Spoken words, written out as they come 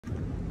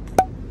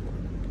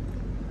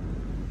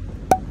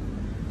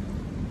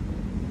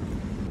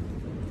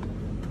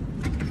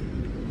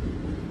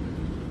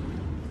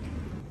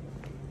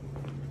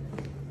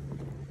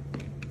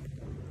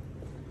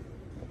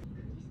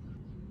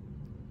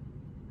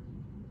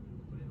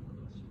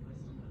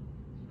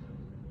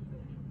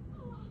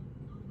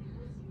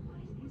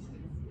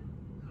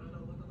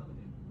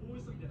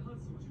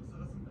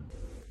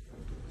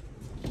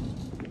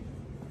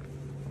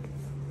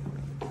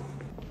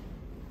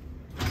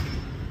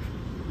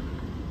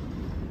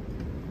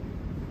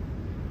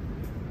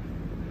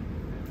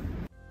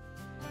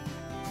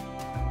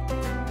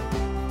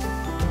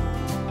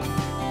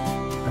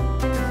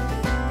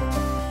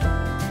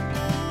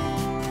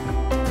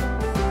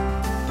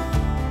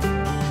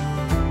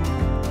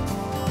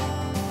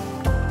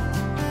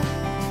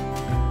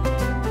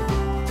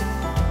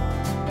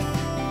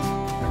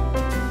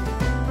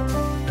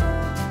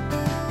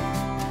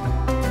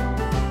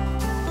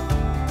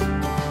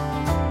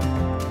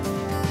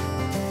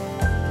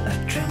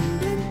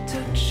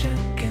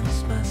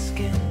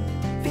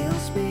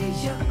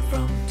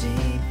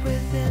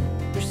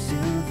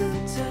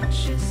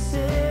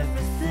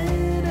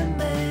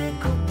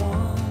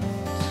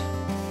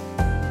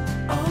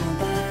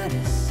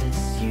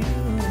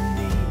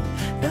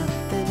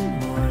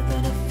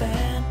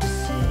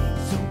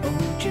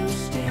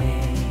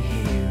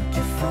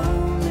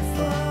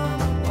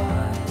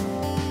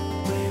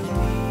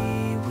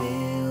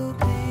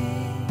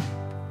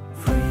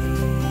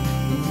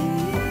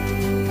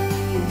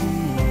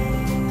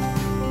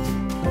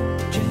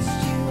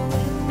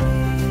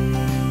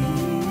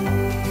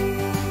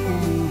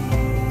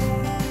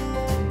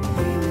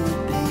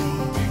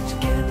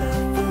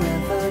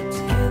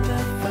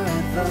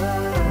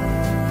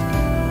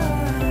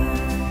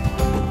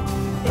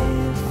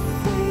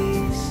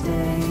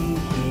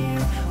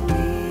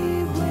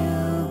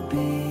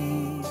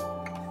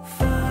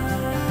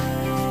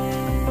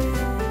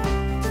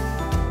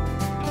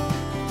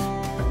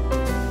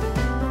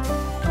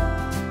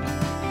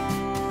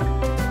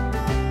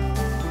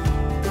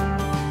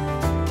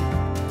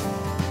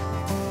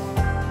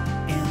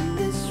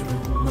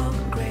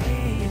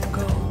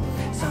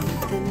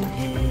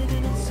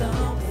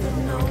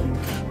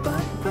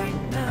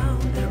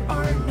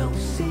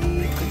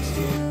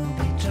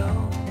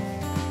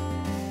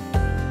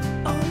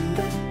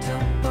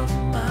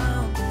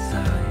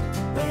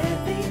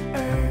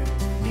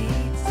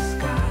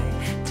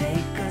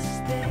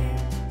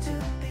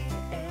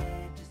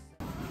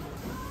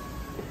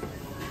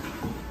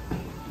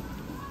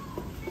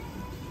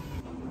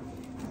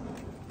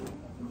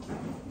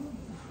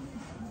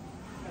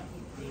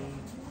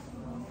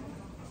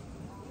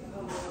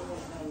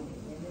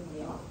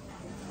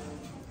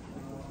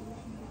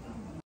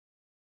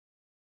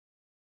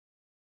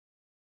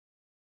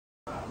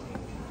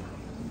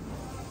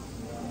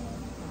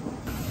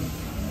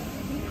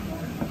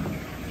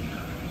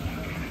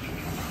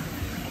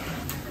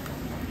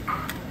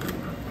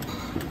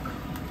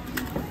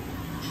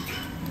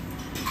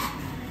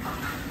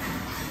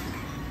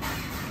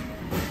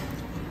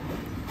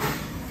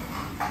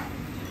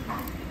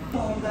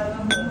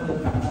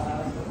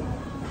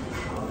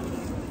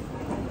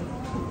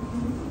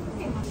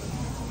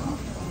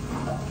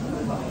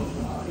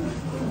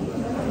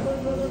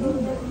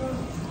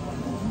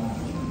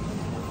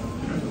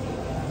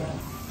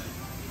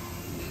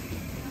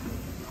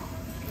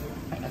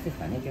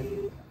かね、結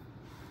構。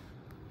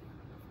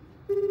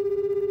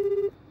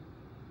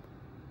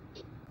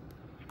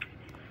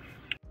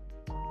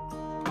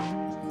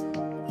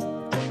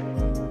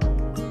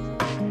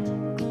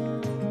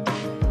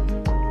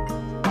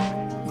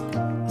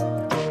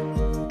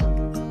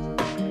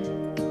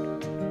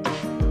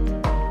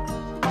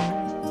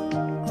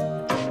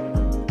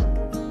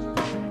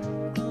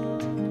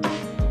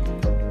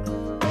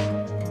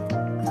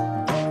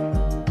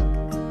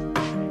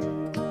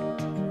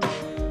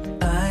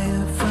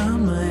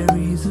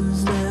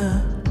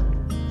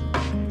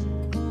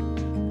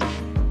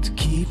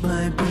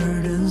My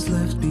burdens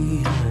left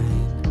behind.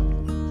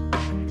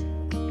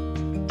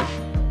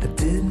 I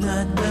did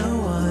not know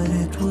what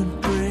it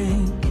would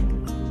bring.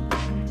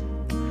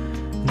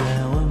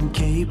 Now I'm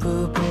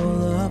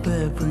capable of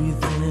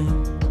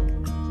everything.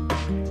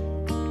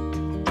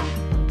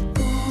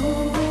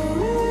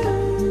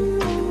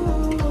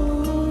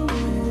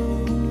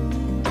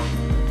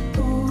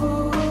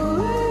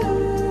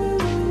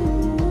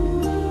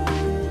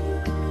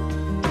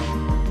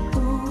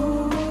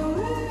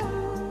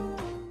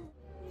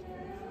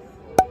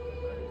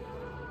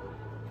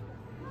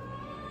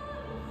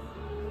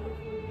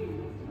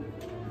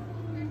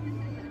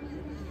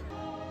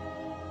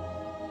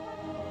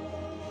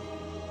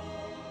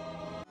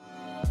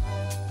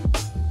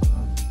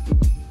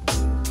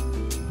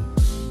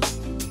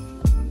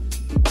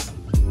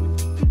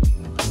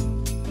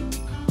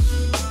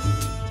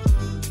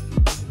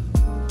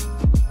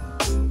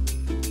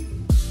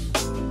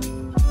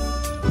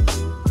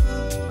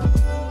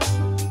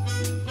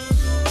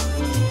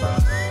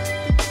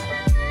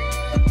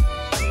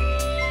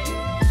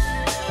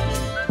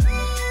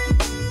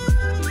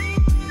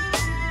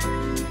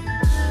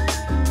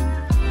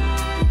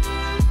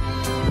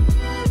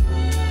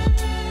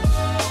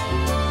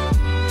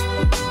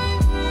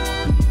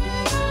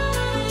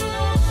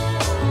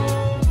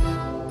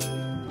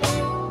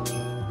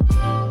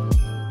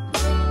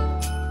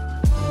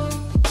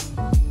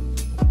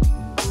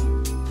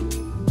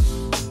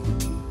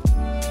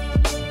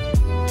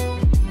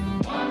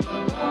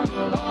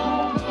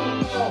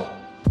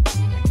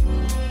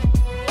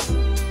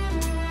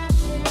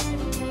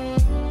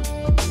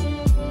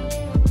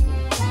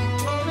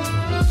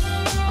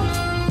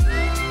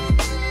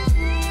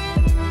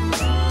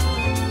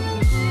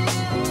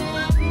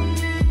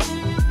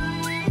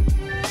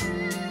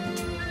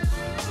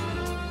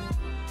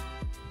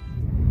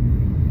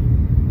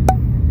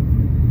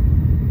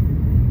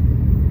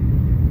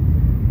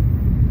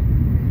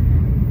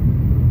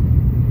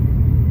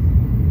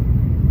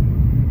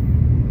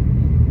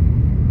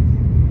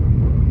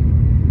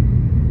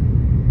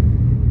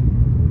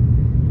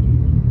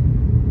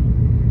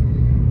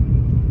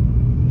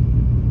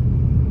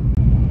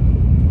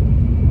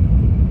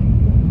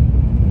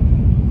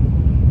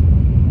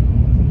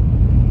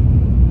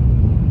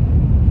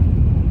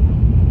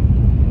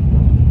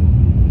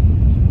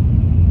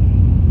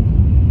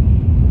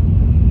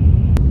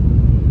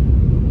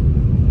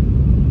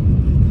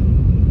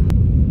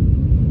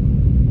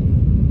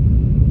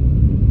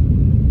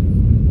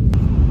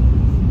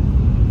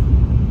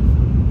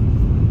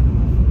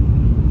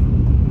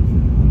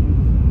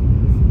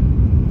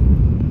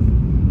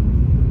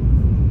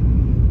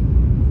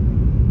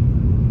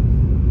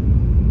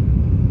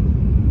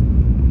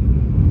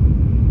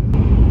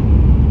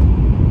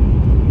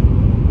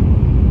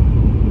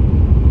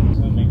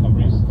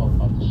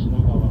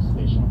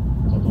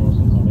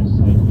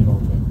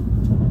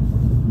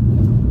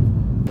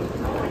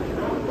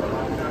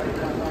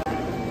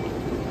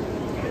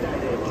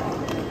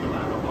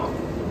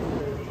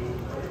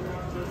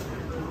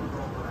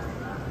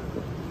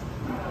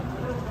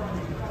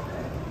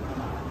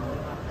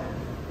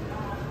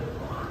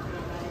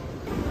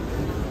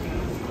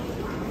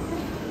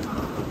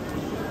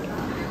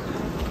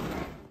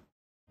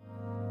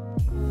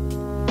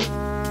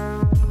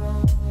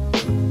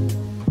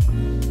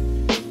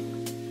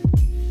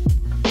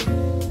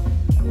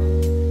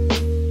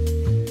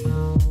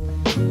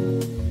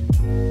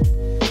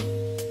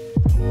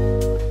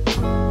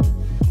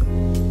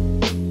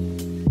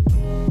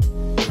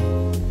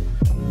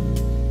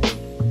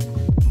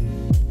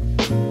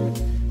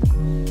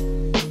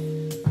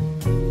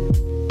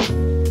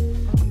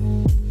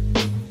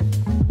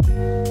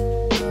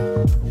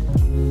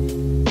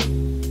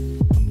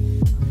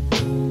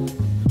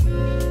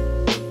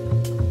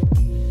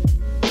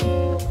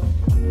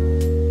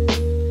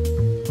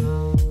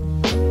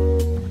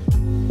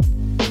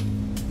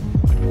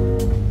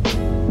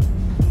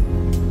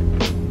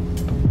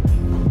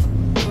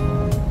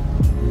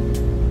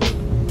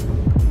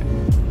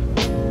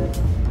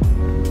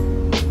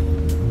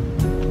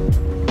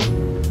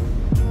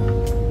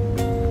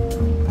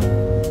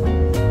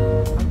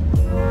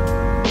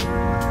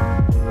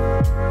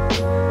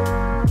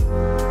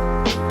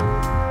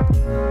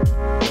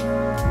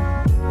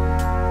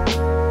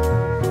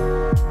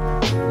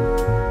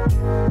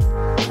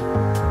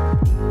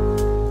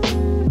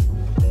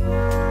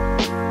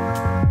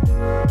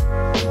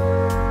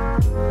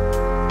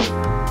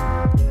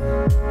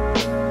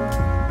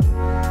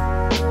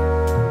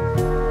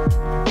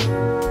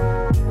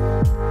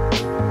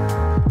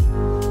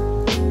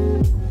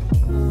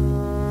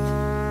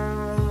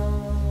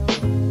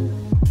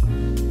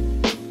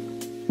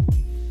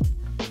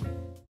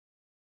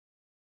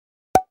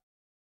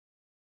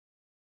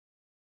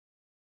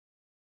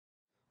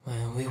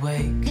 we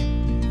wake,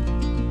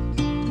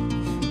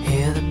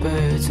 hear the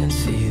birds and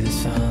see the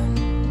sun.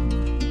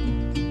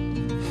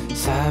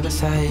 Side by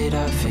side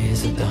our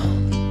fears are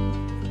done.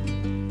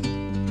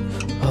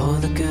 Oh,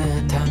 the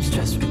good times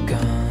just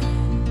begun.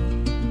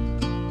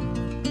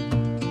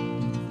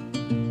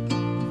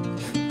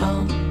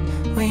 Oh,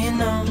 we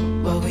know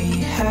what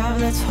we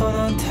have, let's hold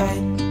on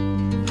tight.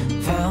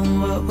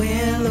 Found what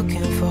we're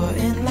looking for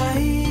in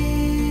life.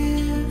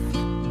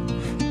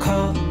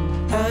 Call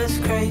us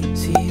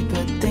crazy,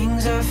 but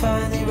things are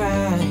finally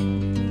right.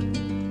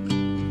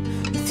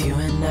 With you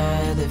and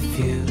I, the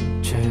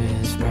future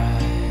is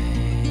bright.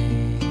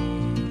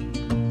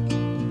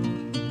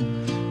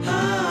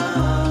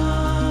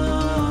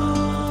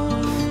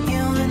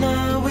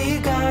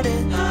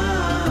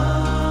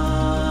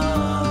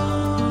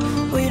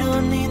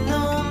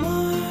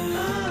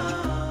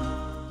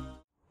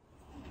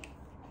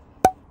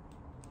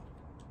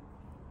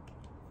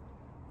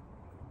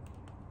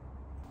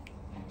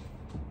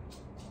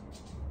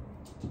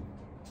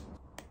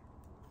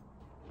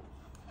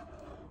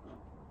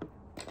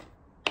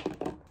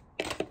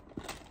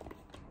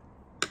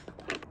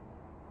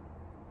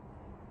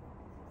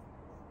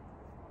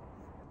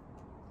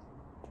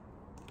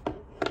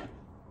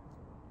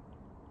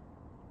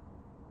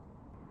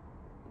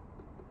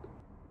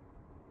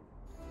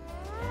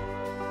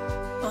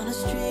 On a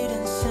street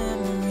in San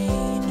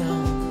Marino,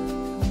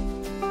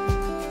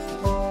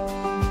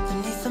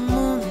 beneath the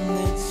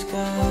moonlit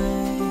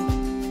sky,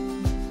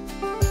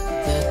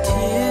 the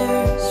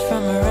tears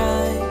from her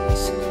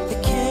eyes, they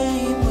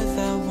came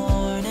without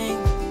warning,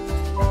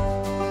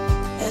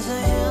 as I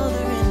held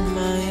her in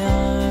my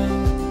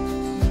arms,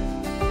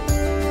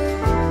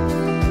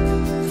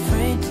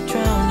 afraid to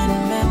drown in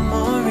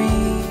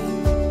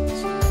memories,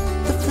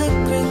 the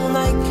flickering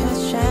light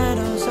cast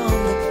shadows on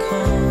the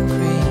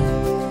concrete.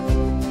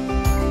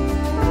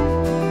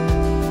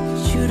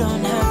 You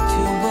don't have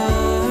to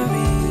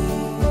worry.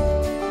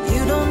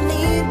 You don't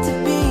need to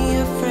be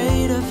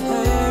afraid of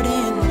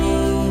hurting me,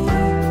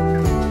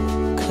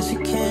 'cause you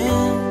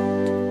can't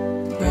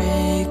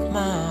break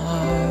my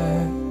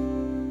heart.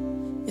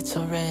 It's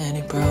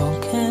already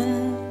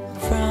broken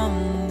from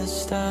the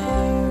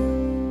start.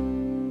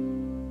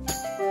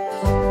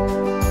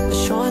 A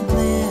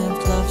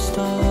short-lived love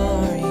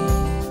story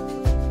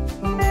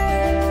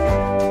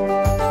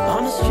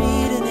on a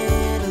street in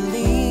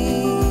Italy.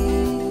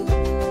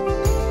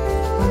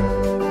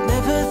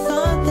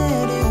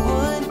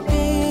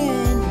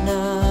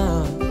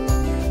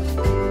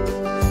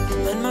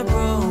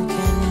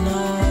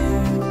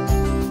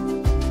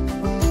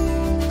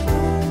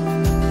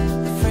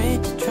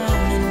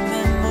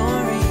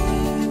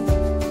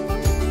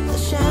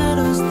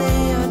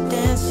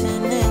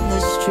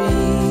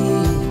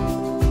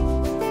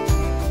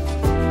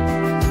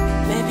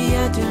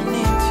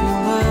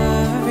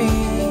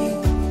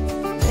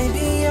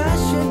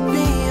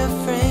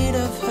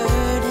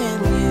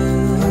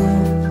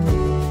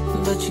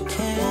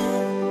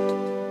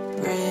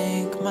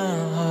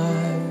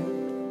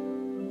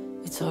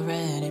 It's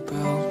already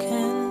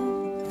broken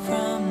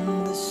from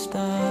the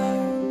start.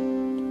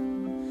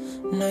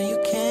 No, you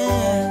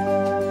can't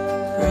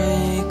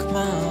break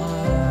my heart.